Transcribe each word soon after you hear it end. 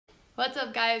What's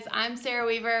up guys, I'm Sarah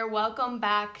Weaver. Welcome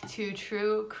back to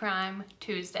True Crime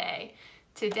Tuesday.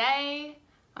 Today,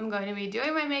 I'm going to be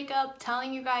doing my makeup,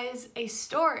 telling you guys a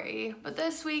story, but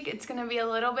this week it's going to be a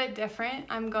little bit different.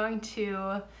 I'm going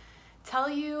to tell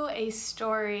you a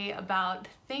story about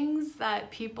things that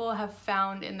people have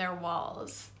found in their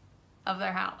walls of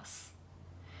their house.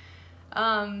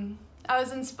 I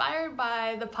was inspired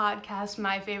by the podcast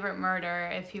My Favorite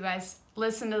Murder, if you guys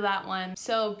listen to that one.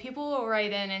 So people will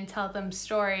write in and tell them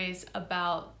stories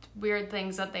about weird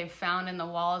things that they've found in the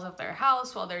walls of their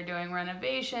house while they're doing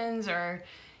renovations, or,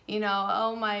 you know,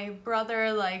 oh, my brother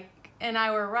and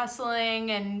I were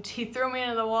wrestling and he threw me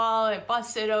into the wall, it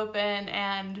busted open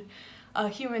and a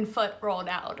human foot rolled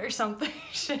out or something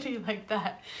shitty like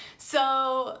that.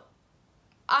 So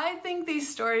I think these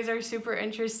stories are super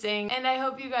interesting and I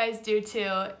hope you guys do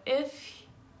too. If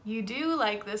you do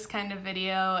like this kind of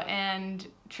video and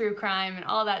true crime and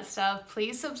all that stuff,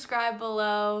 please subscribe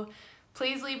below,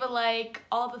 please leave a like,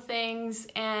 all the things,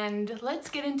 and let's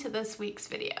get into this week's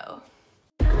video.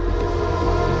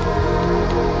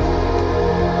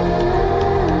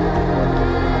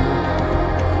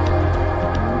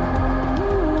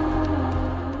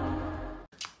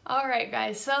 Alright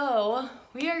guys, so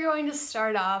we are going to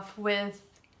start off with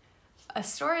a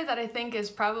story that I think is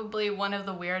probably one of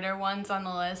the weirder ones on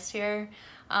the list here.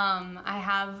 I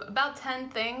have about 10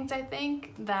 things I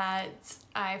think that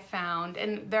I found,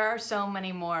 and there are so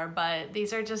many more, but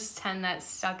these are just 10 that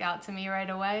stuck out to me right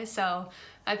away, so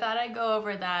I thought I'd go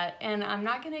over that. And I'm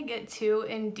not going to get too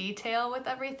in detail with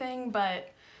everything,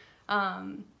 but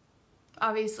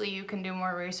obviously you can do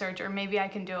more research, or maybe I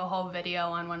can do a whole video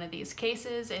on one of these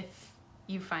cases if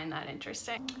you find that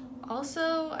interesting.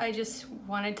 Also, I just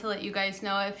wanted to let you guys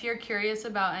know, if you're curious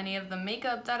about any of the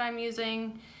makeup that I'm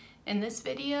using in this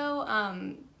video,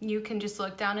 you can just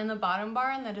look down in the bottom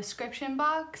bar in the description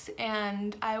box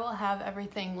and I will have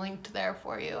everything linked there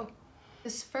for you.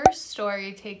 This first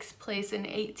story takes place in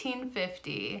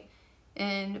 1850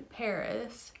 in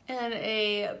Paris, and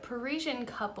a Parisian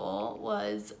couple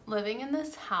was living in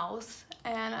this house,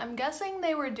 and I'm guessing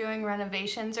they were doing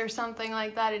renovations or something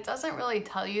like that. It doesn't really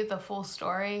tell you the full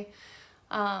story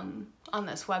on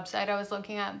this website I was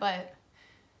looking at, but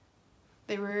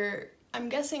they were, I'm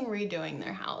guessing, redoing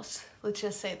their house. Let's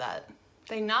just say that.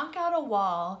 They knock out a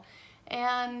wall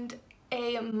and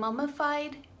a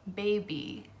mummified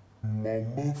baby.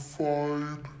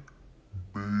 Mummified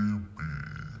baby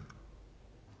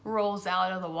rolls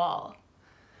out of the wall.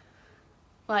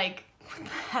 Like, what the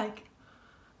heck?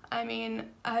 I mean,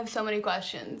 I have so many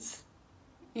questions,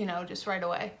 you know, just right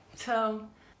away. So,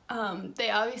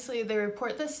 they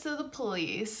report this to the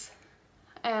police,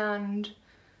 and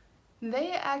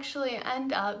they actually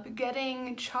end up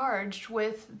getting charged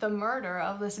with the murder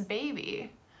of this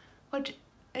baby, which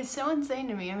is so insane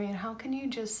to me. I mean, how can you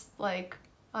just, like,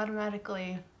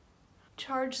 automatically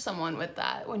charge someone with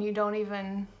that when you don't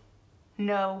even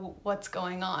know what's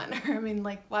going on? I mean,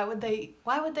 like, why would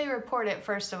they report it,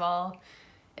 first of all,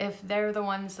 if they're the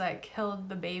ones that killed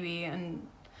the baby? And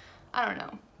I don't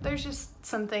know, there's just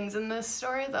some things in this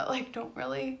story that like don't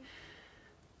really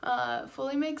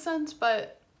fully make sense,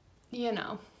 but you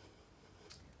know.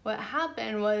 What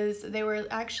happened was they were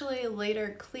actually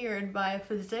later cleared by a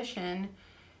physician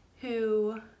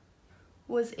who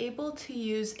was able to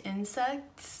use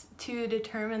insects to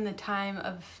determine the time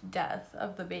of death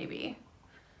of the baby.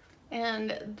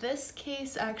 And this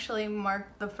case actually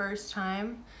marked the first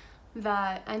time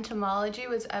that entomology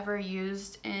was ever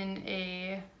used in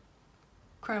a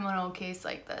criminal case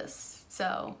like this.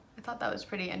 So I thought that was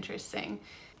pretty interesting.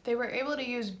 They were able to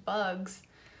use bugs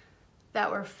that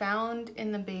were found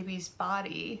in the baby's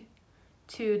body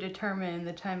to determine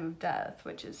the time of death,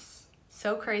 which is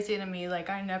so crazy to me. Like,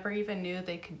 I never even knew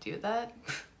they could do that.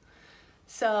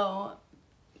 So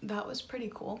that was pretty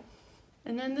cool.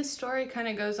 And then the story kind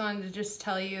of goes on to just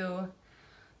tell you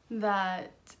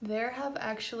that there have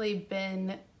actually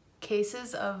been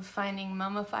cases of finding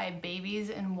mummified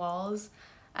babies in walls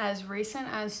as recent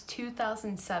as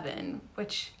 2007,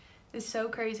 which is so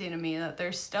crazy to me that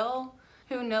there's still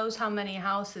who knows how many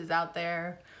houses out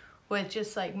there with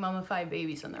just like mummified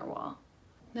babies in their wall.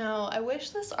 Now, I wish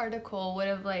this article would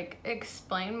have like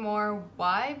explained more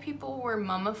why people were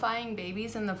mummifying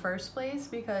babies in the first place,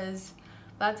 because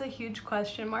that's a huge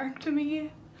question mark to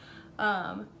me.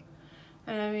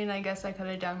 And I mean, I guess I could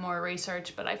have done more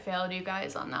research, but I failed you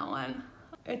guys on that one.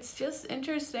 It's just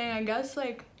interesting, I guess,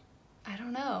 like, I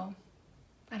don't know.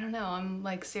 I'm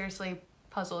like seriously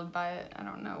puzzled by it. I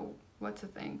don't know what to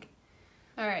think.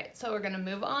 Alright, so we're gonna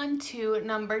move on to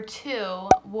number 2,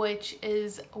 which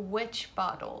is witch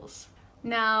bottles.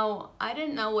 Now, I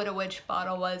didn't know what a witch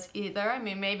bottle was either. I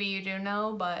mean, maybe you do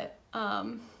know, but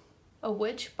a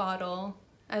witch bottle,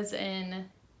 as in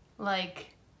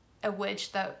like a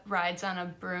witch that rides on a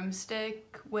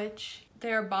broomstick witch.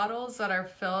 They are bottles that are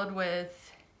filled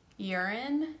with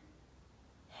urine,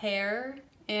 hair,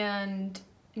 and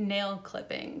nail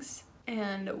clippings.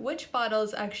 And witch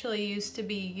bottles actually used to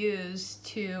be used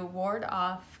to ward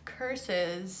off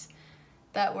curses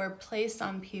that were placed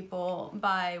on people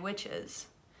by witches.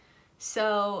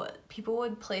 So people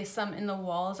would place them in the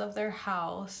walls of their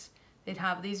house. They'd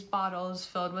have these bottles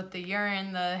filled with the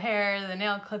urine, the hair, the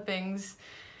nail clippings,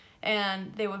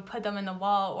 and they would put them in the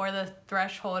wall or the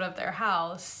threshold of their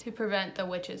house to prevent the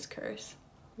witch's curse.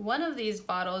 One of these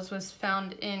bottles was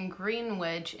found in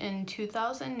Greenwich in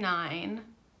 2009,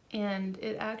 and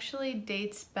it actually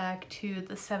dates back to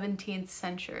the 17th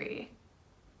century.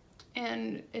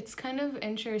 And it's kind of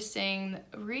interesting,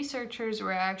 researchers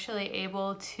were actually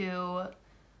able to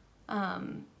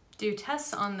do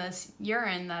tests on this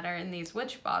urine that are in these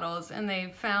witch bottles, and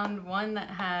they found one that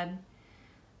had,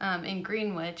 in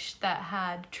Greenwich, that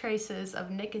had traces of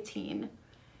nicotine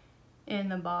in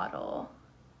the bottle,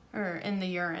 or in the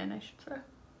urine, I should say.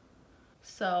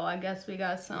 So I guess we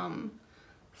got some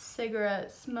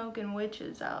cigarette smoking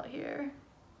witches out here.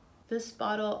 This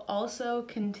bottle also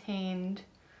contained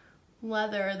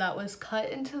leather that was cut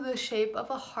into the shape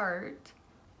of a heart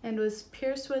and was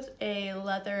pierced with a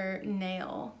leather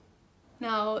nail.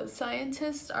 Now,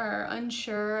 scientists are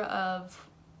unsure of,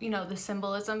 the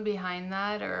symbolism behind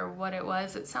that or what it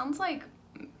was. It sounds like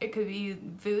it could be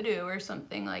voodoo or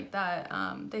something like that.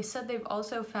 They said they've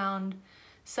also found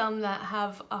some that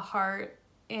have a heart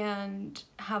and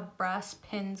have brass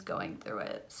pins going through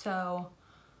it. So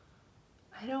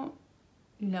I don't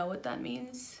know what that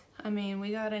means. I mean,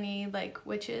 we got any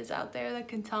witches out there that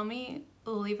can tell me?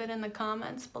 Leave it in the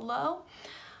comments below.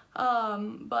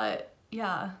 But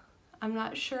yeah, I'm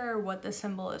not sure what the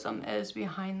symbolism is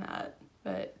behind that,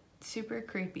 but super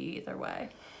creepy either way.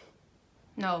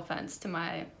 No offense to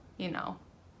my,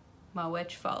 my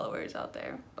witch followers out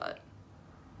there, but.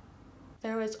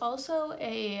 There was also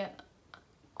a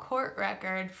court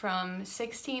record from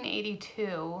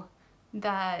 1682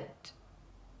 that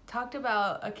talked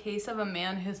about a case of a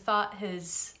man who thought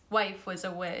his wife was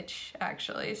a witch,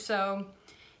 actually. So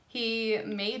he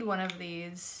made one of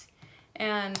these,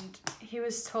 and he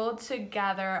was told to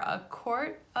gather a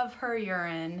quart of her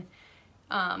urine,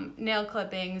 nail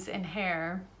clippings, and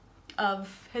hair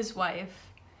of his wife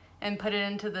and put it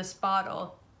into this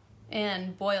bottle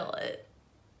and boil it.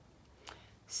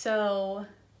 So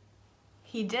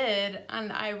he did,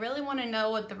 and I really want to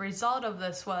know what the result of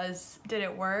this was. Did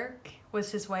it work?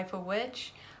 Was his wife a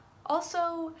witch?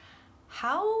 Also,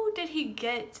 how did he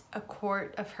get a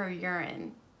quart of her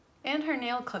urine and her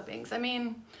nail clippings? I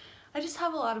mean, I just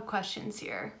have a lot of questions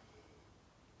here.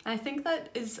 I think that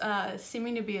is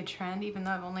seeming to be a trend, even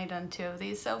though I've only done 2 of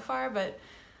these so far, but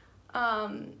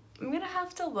I'm gonna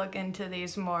have to look into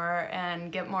these more and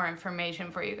get more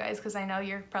information for you guys, because I know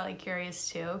you're probably curious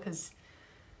too, because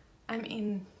I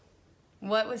mean,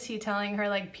 what was he telling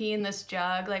her, pee in this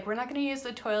jug? We're not gonna use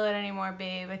the toilet anymore,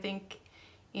 babe. I think,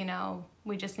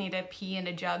 we just need to pee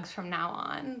into jugs from now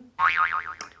on.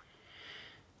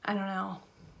 I don't know.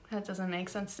 That doesn't make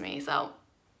sense to me, so.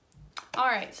 All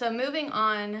right, so moving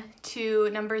on to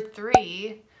number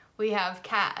 3, we have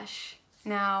cash.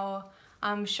 Now,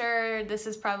 I'm sure this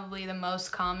is probably the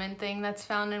most common thing that's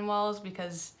found in walls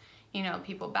because,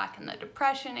 people back in the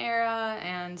Depression era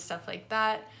and stuff like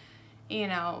that,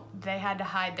 they had to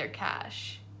hide their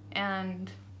cash and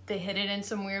they hid it in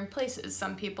some weird places.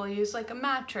 Some people use a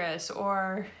mattress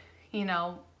or,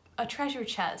 a treasure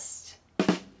chest.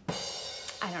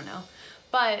 I don't know.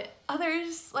 But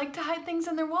others like to hide things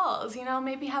in their walls,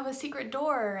 maybe have a secret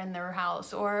door in their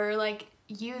house or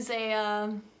use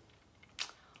a,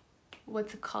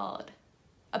 what's it called?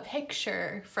 A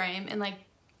picture frame and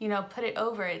put it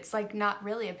over. It's not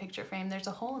really a picture frame. There's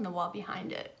a hole in the wall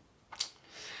behind it.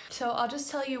 So I'll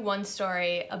just tell you one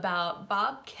story about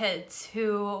Bob Kitts,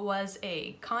 who was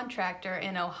a contractor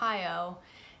in Ohio,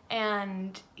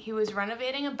 and he was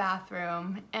renovating a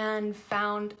bathroom and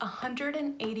found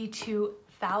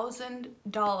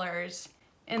 $182,000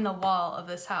 in the wall of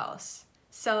this house.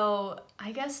 So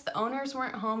I guess the owners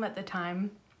weren't home at the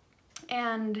time,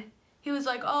 and he was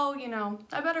like, oh,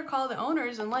 I better call the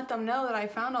owners and let them know that I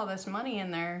found all this money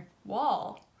in their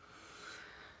wall.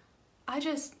 I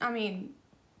mean,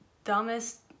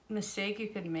 dumbest mistake you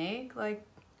could make.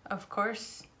 Of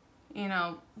course,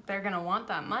 they're gonna want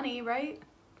that money, right?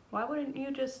 Why wouldn't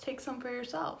you just take some for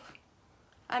yourself?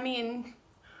 I mean,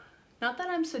 Not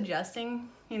that I'm suggesting,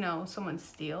 you know, someone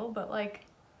steal, but like,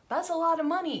 that's a lot of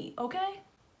money, okay?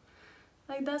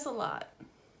 Like, that's a lot.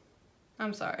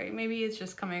 I'm sorry, maybe it's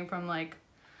just coming from like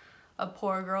a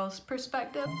poor girl's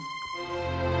perspective.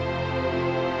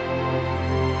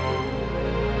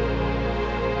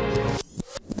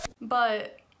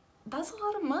 But that's a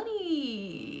lot of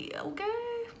money,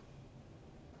 okay?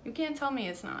 You can't tell me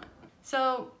it's not.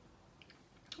 So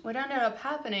what ended up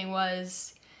happening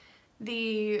was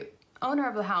the owner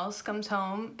of the house comes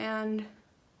home and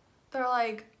they're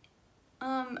like,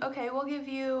 okay, we'll give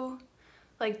you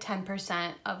like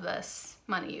 10% of this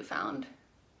money you found.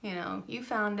 You know, you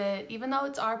found it, even though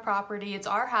it's our property, it's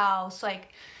our house,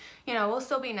 like, you know, we'll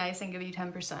still be nice and give you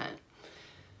 10%.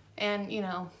 And, you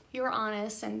know, you were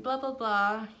honest and blah, blah,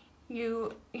 blah.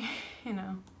 You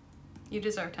know, you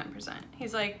deserve 10%.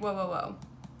 He's like, whoa, whoa, whoa.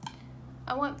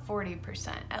 I want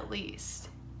 40% at least.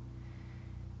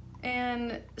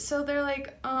 And so they're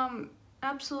like,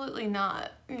 absolutely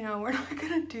not. You know, we're not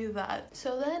gonna do that.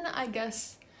 So then I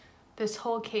guess this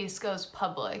whole case goes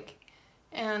public.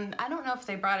 And I don't know if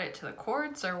they brought it to the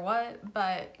courts or what,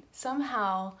 but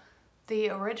somehow the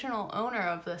original owner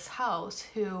of this house,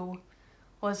 who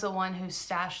was the one who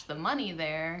stashed the money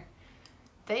there,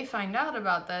 they find out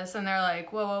about this and they're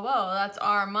like, whoa, whoa, whoa, that's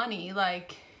our money.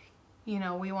 Like, you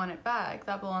know, we want it back.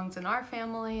 That belongs in our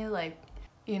family. Like,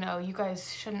 you know, you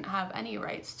guys shouldn't have any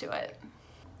rights to it.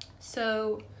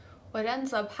 So what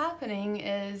ends up happening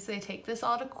is they take this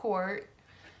all to court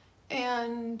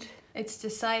and it's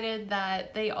decided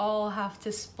that they all have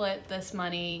to split this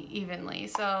money evenly.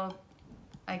 So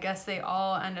I guess they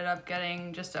all ended up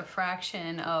getting just a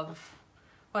fraction of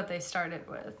what they started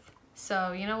with.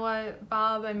 So you know what,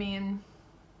 Bob, I mean,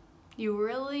 you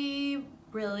really,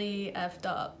 really effed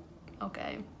up,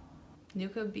 okay? You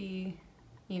could be,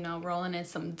 you know, rolling in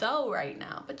some dough right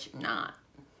now, but you're not.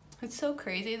 It's so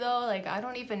crazy though, like I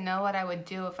don't even know what I would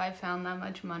do if I found that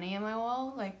much money in my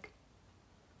wall. Like,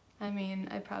 I mean,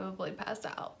 I'd probably pass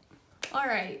out. All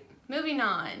right, moving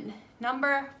on.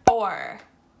 Number 4.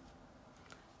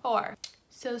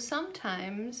 So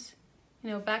sometimes,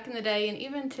 you know, back in the day and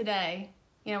even today,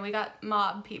 you know, we got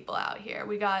mob people out here.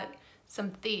 We got some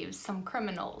thieves, some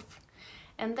criminals,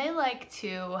 and they like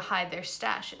to hide their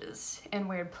stashes in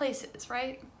weird places,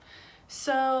 right?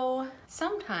 So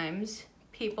sometimes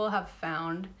people have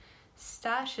found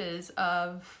stashes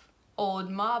of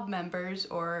old mob members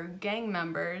or gang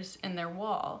members in their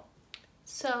wall.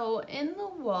 So in the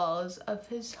walls of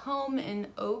his home in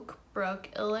Oak Brook,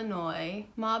 Illinois,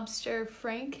 mobster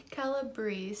Frank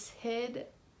Calabrese hid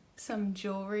some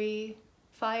jewelry,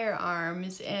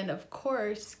 firearms, and of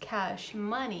course cash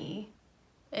money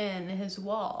in his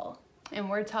wall. And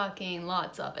we're talking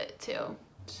lots of it too.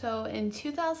 So in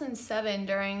 2007,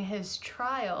 during his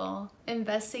trial,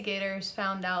 investigators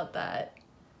found out that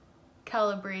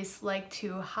Calabrese liked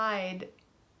to hide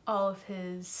all of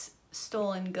his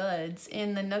stolen goods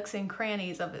in the nooks and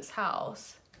crannies of his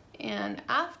house. And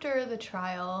after the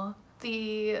trial,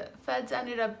 the feds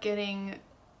ended up getting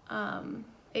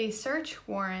a search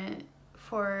warrant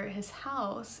for his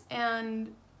house,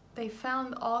 and they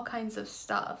found all kinds of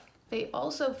stuff. They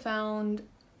also found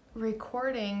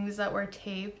recordings that were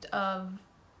taped of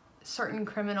certain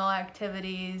criminal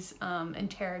activities,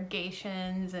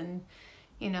 interrogations, and,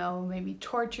 you know, maybe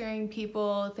torturing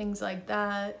people, things like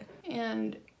that.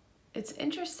 And it's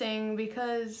interesting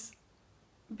because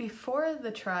before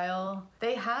the trial,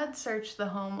 they had searched the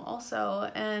home also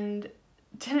and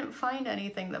didn't find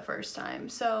anything the first time.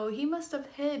 So he must have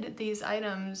hid these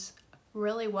items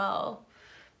really well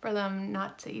for them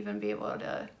not to even be able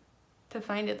to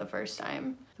find it the first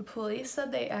time. The police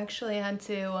said they actually had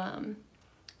to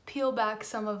peel back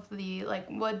some of the like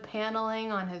wood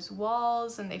paneling on his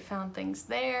walls, and they found things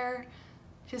there.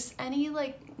 Just any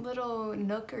like little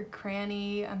nook or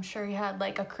cranny. I'm sure he had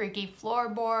like a creaky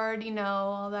floorboard, you know,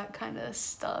 all that kind of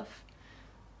stuff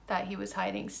that he was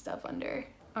hiding stuff under.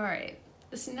 All right,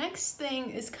 this next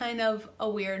thing is kind of a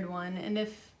weird one, and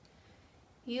if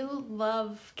you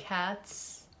love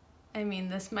cats, I mean,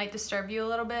 this might disturb you a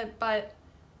little bit, but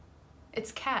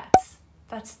it's cats.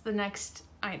 That's the next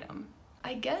item.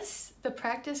 I guess the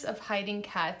practice of hiding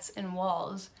cats in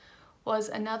walls was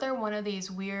another one of these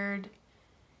weird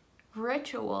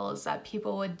rituals that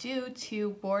people would do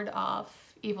to ward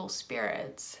off evil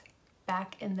spirits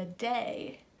back in the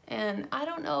day. And I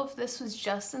don't know if this was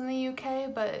just in the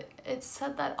UK, but it's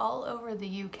said that all over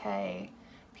the UK,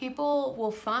 people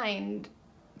will find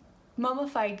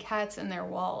mummified cats in their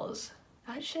walls.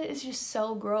 That shit is just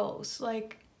so gross.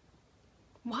 Like,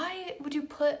 why would you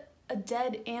put a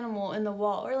dead animal in the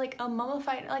wall, or like a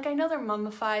mummified, like I know they're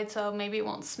mummified so maybe it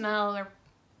won't smell or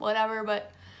whatever,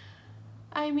 but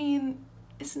I mean,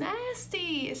 it's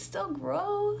nasty, it's still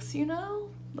gross, you know?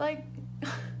 Like,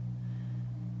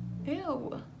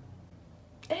 ew.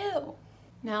 Ew.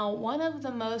 Now, one of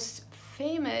the most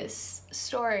famous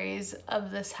stories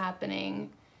of this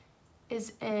happening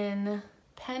is in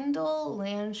Pendle,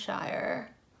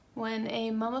 Lancashire, when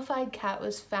a mummified cat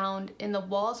was found in the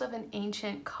walls of an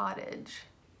ancient cottage.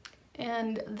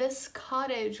 And this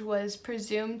cottage was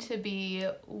presumed to be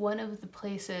one of the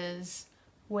places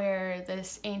where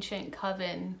this ancient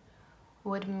coven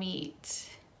would meet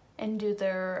and do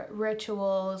their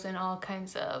rituals and all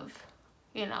kinds of,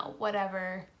 you know,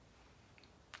 whatever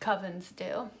covens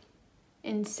do.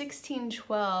 In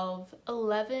 1612,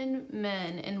 11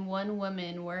 men and 1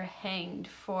 woman were hanged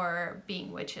for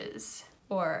being witches,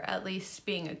 or at least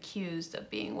being accused of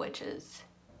being witches.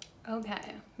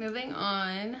 Okay, moving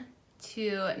on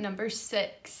to number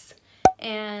 6,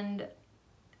 and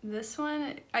this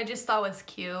one I just thought was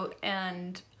cute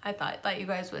and I thought that you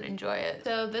guys would enjoy it.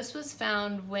 So this was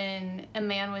found when a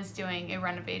man was doing a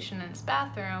renovation in his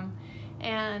bathroom,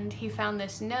 and he found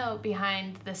this note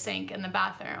behind the sink in the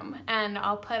bathroom, and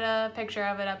I'll put a picture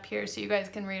of it up here so you guys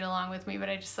can read along with me, but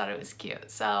I just thought it was cute.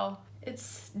 So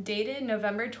it's dated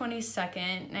November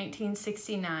 22nd,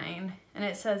 1969, and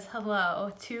it says,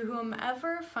 "Hello, to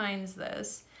whomever finds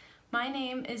this. My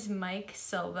name is Mike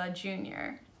Silva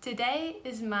Jr. Today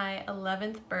is my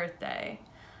 11th birthday.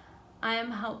 I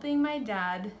am helping my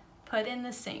dad put in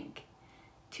the sink.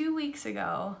 2 weeks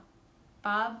ago,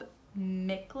 Bob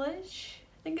Miklish,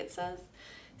 I think it says,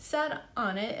 sat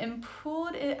on it and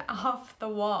pulled it off the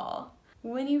wall.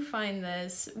 When you find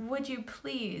this, would you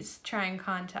please try and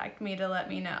contact me to let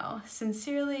me know?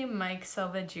 Sincerely, Mike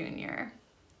Silva Jr."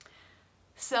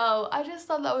 So I just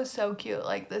thought that was so cute.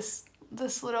 Like this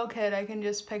little kid, I can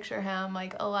just picture him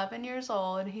like 11 years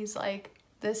old. He's like,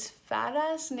 this fat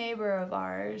ass neighbor of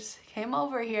ours came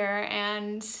over here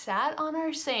and sat on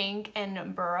our sink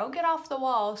and broke it off the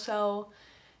wall, so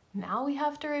now we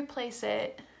have to replace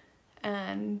it.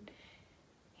 And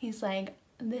he's like,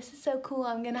 this is so cool,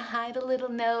 I'm gonna hide a little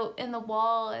note in the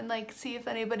wall and like see if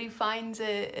anybody finds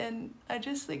it. And I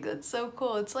just think that's so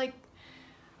cool. It's like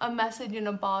a message in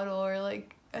a bottle, or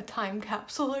like a time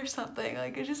capsule or something.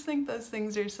 Like I just think those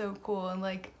things are so cool, and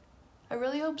like I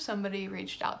really hope somebody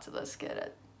reached out to this kid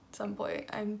at some point.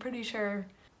 I'm pretty sure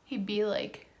he'd be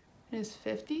like in his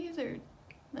 50s, or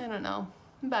I don't know,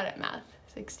 I'm bad at math,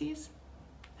 60s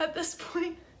at this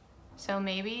point. So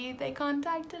maybe they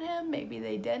contacted him, maybe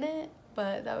they didn't,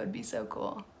 but that would be so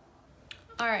cool.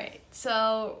 All right,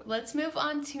 so let's move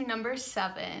on to number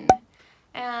 7.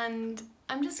 And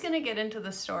I'm just gonna get into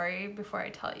the story before I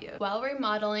tell you. While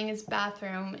remodeling his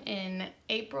bathroom in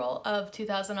April of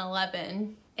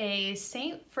 2011, a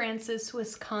St. Francis,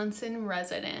 Wisconsin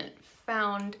resident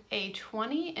found a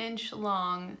 20-inch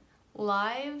long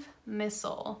live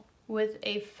missile with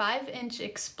a 5-inch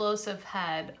explosive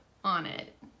head on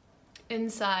it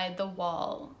inside the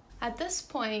wall. At this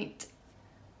point,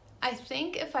 I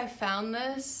think if I found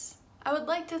this, I would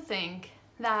like to think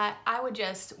that I would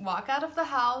just walk out of the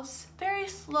house very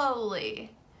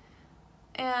slowly,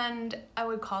 and I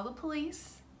would call the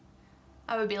police.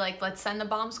 I would be like, let's send the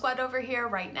bomb squad over here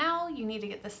right now. You need to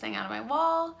get this thing out of my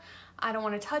wall. I don't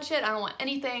want to touch it. I don't want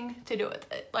anything to do with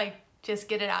it. Like, just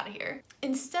get it out of here.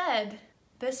 Instead,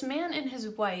 this man and his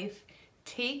wife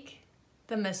take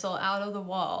the missile out of the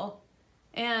wall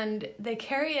and they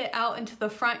carry it out into the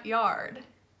front yard.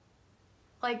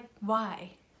 Like,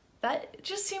 why? That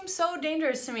just seems so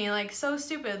dangerous to me, like so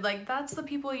stupid. Like, that's the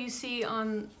people you see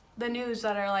on the news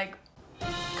that are like,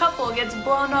 couple gets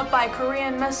blown up by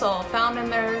Korean missile found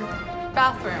in their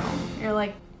bathroom. You're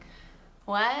like,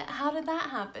 what? How did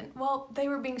that happen? Well, they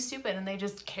were being stupid and they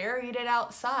just carried it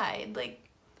outside. Like,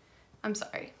 I'm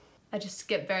sorry. I just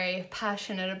get very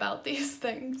passionate about these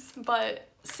things. But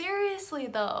seriously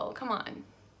though, come on.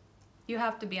 You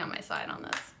have to be on my side on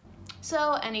this.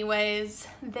 So anyways,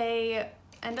 they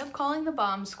end up calling the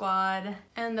bomb squad,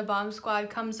 and the bomb squad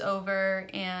comes over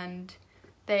and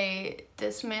they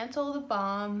dismantle the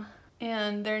bomb,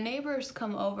 and their neighbors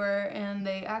come over and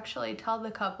they actually tell the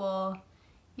couple,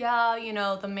 yeah, you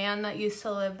know, the man that used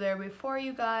to live there before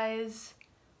you guys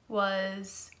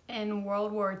was in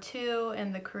World War II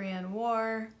and the Korean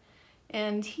War,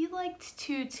 and he liked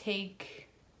to take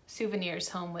souvenirs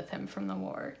home with him from the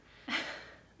war.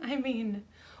 I mean,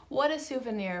 what a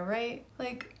souvenir, right?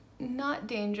 Like, not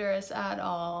dangerous at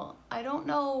all. I don't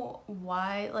know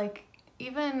why, like,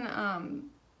 even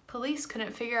police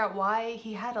couldn't figure out why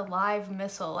he had a live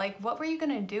missile. Like, what were you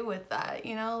gonna do with that,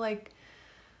 you know? Like,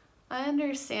 I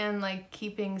understand, like,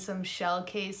 keeping some shell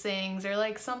casings or,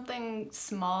 like, something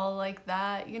small like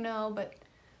that, you know, but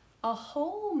a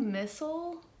whole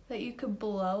missile that you could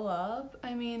blow up?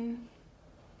 I mean,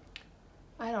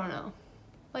 I don't know.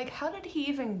 Like, how did he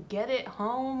even get it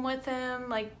home with him?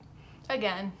 Like,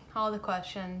 again, all the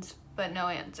questions, but no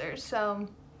answers, so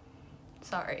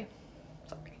sorry.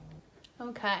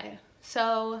 Okay,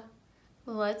 so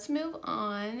let's move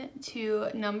on to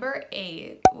number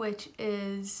 8, which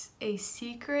is a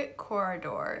secret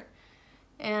corridor.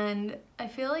 And I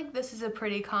feel like this is a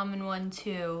pretty common one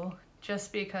too,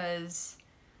 just because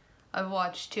I've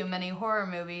watched too many horror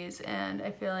movies, and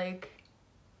I feel like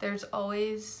there's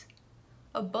always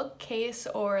a bookcase,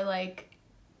 or like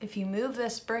if you move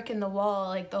this brick in the wall,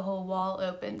 like the whole wall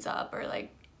opens up or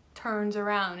like turns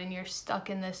around and you're stuck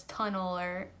in this tunnel,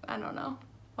 or I don't know,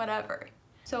 whatever.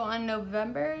 So on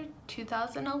November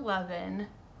 2011,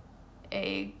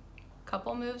 a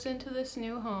couple moves into this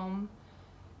new home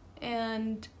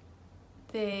and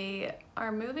they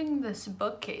are moving this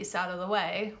bookcase out of the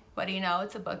way. What do you know?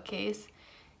 It's a bookcase.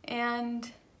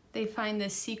 And they find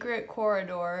this secret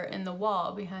corridor in the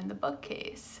wall behind the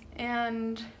bookcase.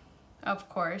 And of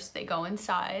course, they go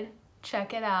inside,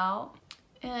 check it out.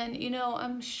 And, you know,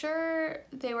 I'm sure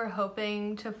they were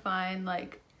hoping to find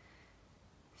like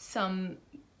something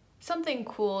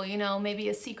cool, you know, maybe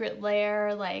a secret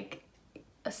lair, like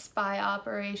a spy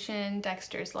operation,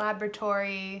 Dexter's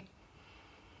laboratory,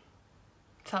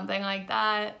 something like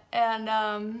that.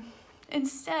 And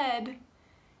instead,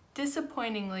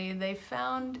 disappointingly, they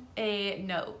found a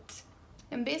note.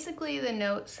 And basically the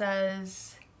note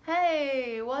says,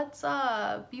 "Hey, what's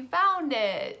up? You found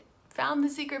it. Found the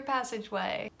secret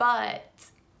passageway." But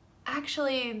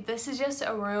actually, this is just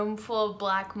a room full of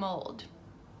black mold.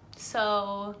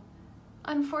 So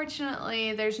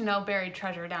unfortunately, there's no buried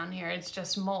treasure down here. It's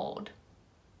just mold.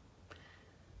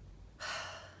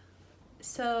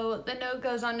 So the note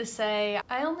goes on to say,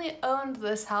 "I only owned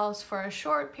this house for a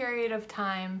short period of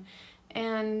time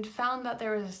and found that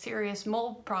there was a serious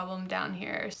mold problem down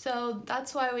here. So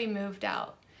that's why we moved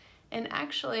out. And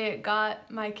actually it got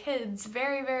my kids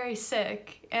very, very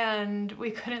sick and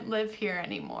we couldn't live here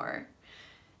anymore."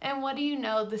 And what do you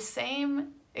know, the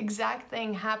same exact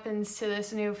thing happens to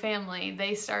this new family.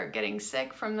 They start getting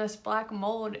sick from this black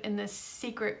mold in this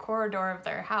secret corridor of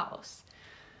their house.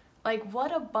 Like,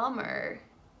 what a bummer.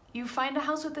 You find a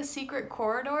house with a secret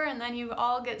corridor and then you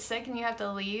all get sick and you have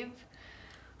to leave.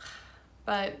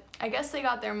 But I guess they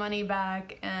got their money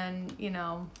back and, you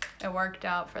know, it worked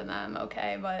out for them,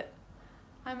 okay? But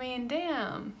I mean,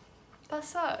 damn, that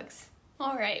sucks.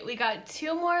 All right, we got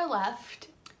 2 more left.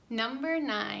 Number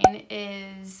 9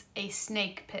 is a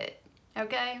snake pit,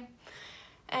 okay?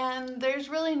 And there's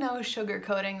really no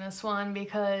sugarcoating this one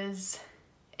because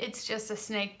it's just a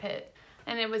snake pit.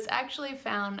 And it was actually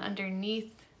found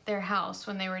underneath their house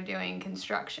when they were doing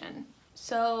construction.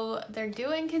 So they're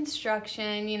doing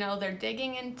construction, you know, they're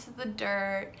digging into the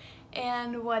dirt,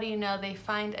 and what do you know, they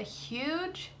find a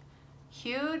huge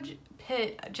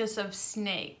pit just of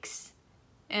snakes.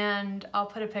 And I'll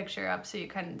put a picture up so you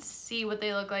can see what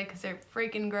they look like because they're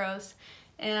freaking gross.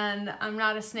 And I'm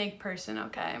not a snake person,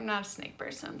 okay? I'm not a snake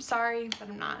person. I'm sorry, but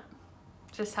I'm not.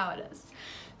 Just how it is.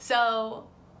 So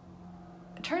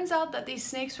it turns out that these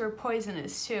snakes were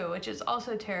poisonous too, which is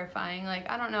also terrifying. Like,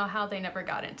 I don't know how they never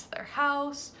got into their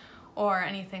house or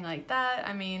anything like that.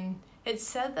 I mean, it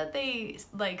said that they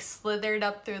like slithered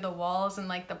up through the walls and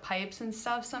like the pipes and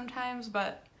stuff sometimes,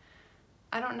 but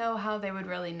I don't know how they would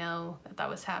really know that that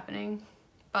was happening,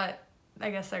 but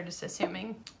I guess they're just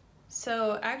assuming.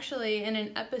 So actually in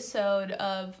an episode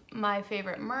of My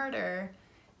Favorite Murder,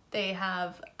 they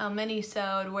have a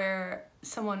mini-sode where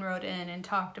someone wrote in and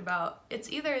talked about, it's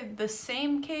either the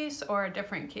same case or a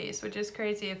different case, which is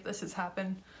crazy if this has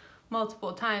happened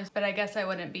multiple times, but I guess I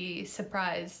wouldn't be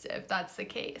surprised if that's the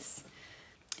case.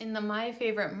 In the My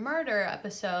Favorite Murder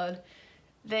episode,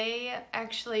 they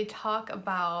actually talk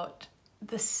about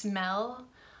the smell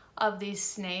of these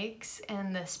snakes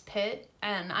and this pit,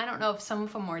 and I don't know if some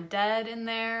of them were dead in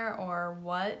there or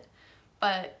what,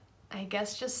 but I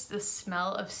guess just the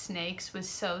smell of snakes was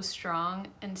so strong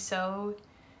and so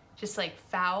just like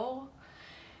foul.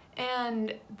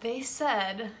 And they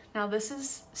said, now this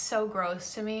is so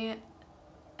gross to me,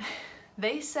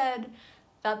 they said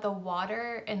that the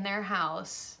water in their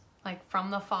house, like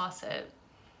from the faucet,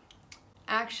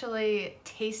 actually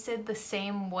tasted the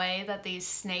same way that these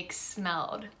snakes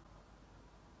smelled.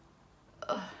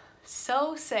 Ugh,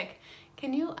 so sick.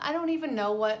 Can you, I don't even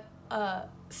know what a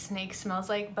snake smells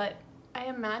like, but I I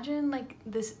imagine like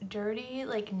this dirty,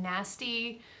 like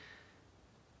nasty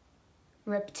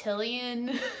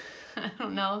reptilian, I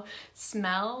don't know,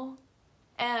 smell.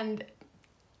 And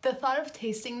the thought of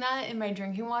tasting that in my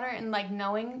drinking water and like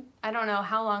knowing, I don't know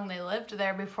how long they lived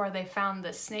there before they found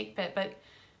this snake pit, but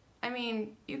I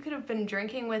mean, you could have been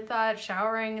drinking with that,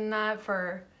 showering in that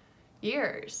for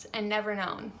years and never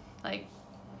known. Like,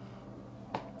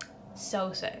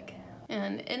 so sick.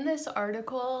 And in this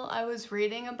article I was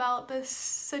reading about this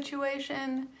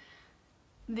situation,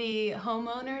 the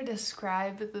homeowner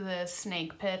described the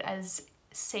snake pit as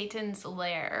Satan's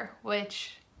lair,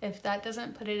 which, if that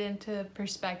doesn't put it into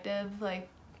perspective, like,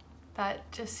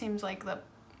 that just seems like the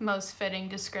most fitting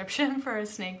description for a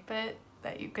snake pit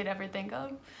that you could ever think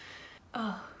of.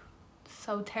 Oh,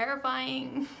 so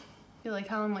terrifying. I feel like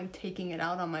how I'm like taking it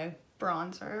out on my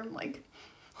bronzer. I'm like,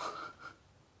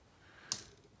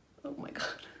 oh my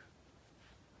god.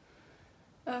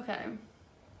 Okay.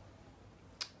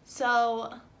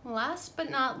 So, last but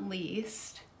not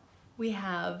least, we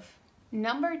have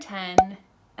number 10,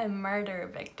 a murder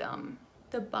victim.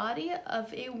 The body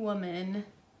of a woman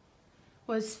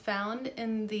was found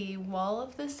in the wall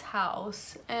of this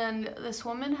house, and this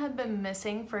woman had been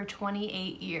missing for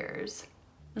 28 years.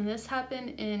 And this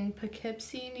happened in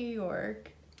Poughkeepsie, New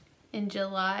York in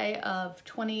July of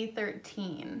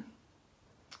 2013.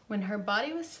 When her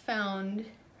body was found,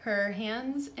 her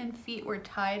hands and feet were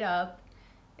tied up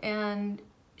and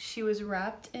she was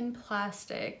wrapped in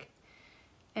plastic,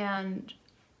 and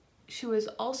she was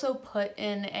also put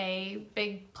in a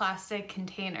big plastic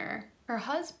container. Her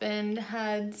husband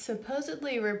had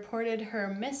supposedly reported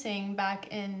her missing back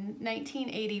in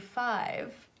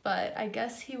 1985, but I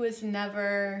guess he was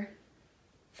never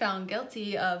found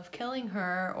guilty of killing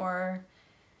her or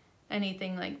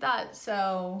anything like that,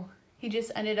 so he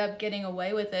just ended up getting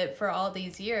away with it for all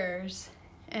these years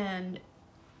and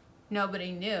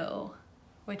nobody knew,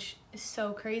 which is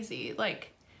so crazy.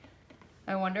 Like,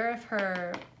 I wonder if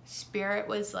her spirit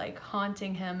was like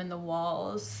haunting him in the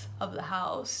walls of the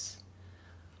house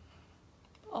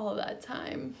all that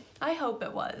time. I hope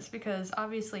it was, because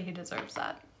obviously he deserves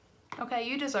that. Okay,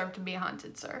 you deserve to be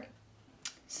haunted, sir.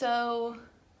 So,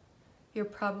 you're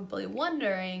probably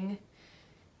wondering,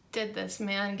 did this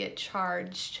man get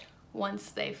charged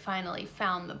once they finally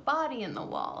found the body in the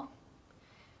wall?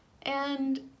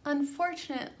 And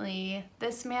unfortunately,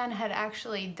 this man had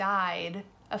actually died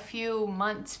a few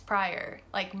months prior,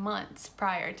 like months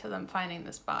prior to them finding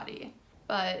this body.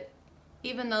 But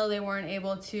even though they weren't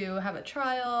able to have a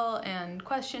trial and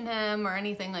question him or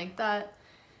anything like that,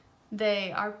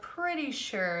 they are pretty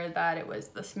sure that it was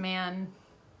this man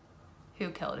who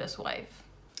killed his wife.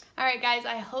 Alright guys,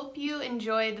 I hope you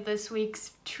enjoyed this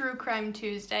week's True Crime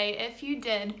Tuesday. If you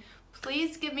did,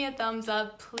 please give me a thumbs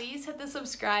up. Please hit the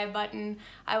subscribe button.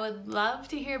 I would love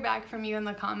to hear back from you in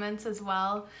the comments as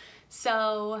well.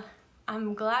 So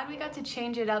I'm glad we got to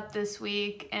change it up this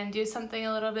week and do something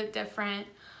a little bit different.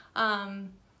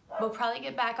 We'll probably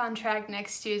get back on track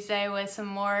next Tuesday with some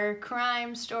more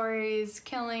crime stories,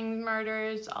 killings,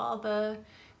 murders, all the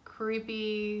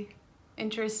creepy,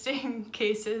 interesting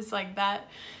cases like that.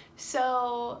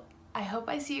 So I hope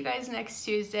I see you guys next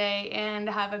Tuesday, and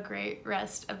have a great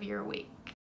rest of your week.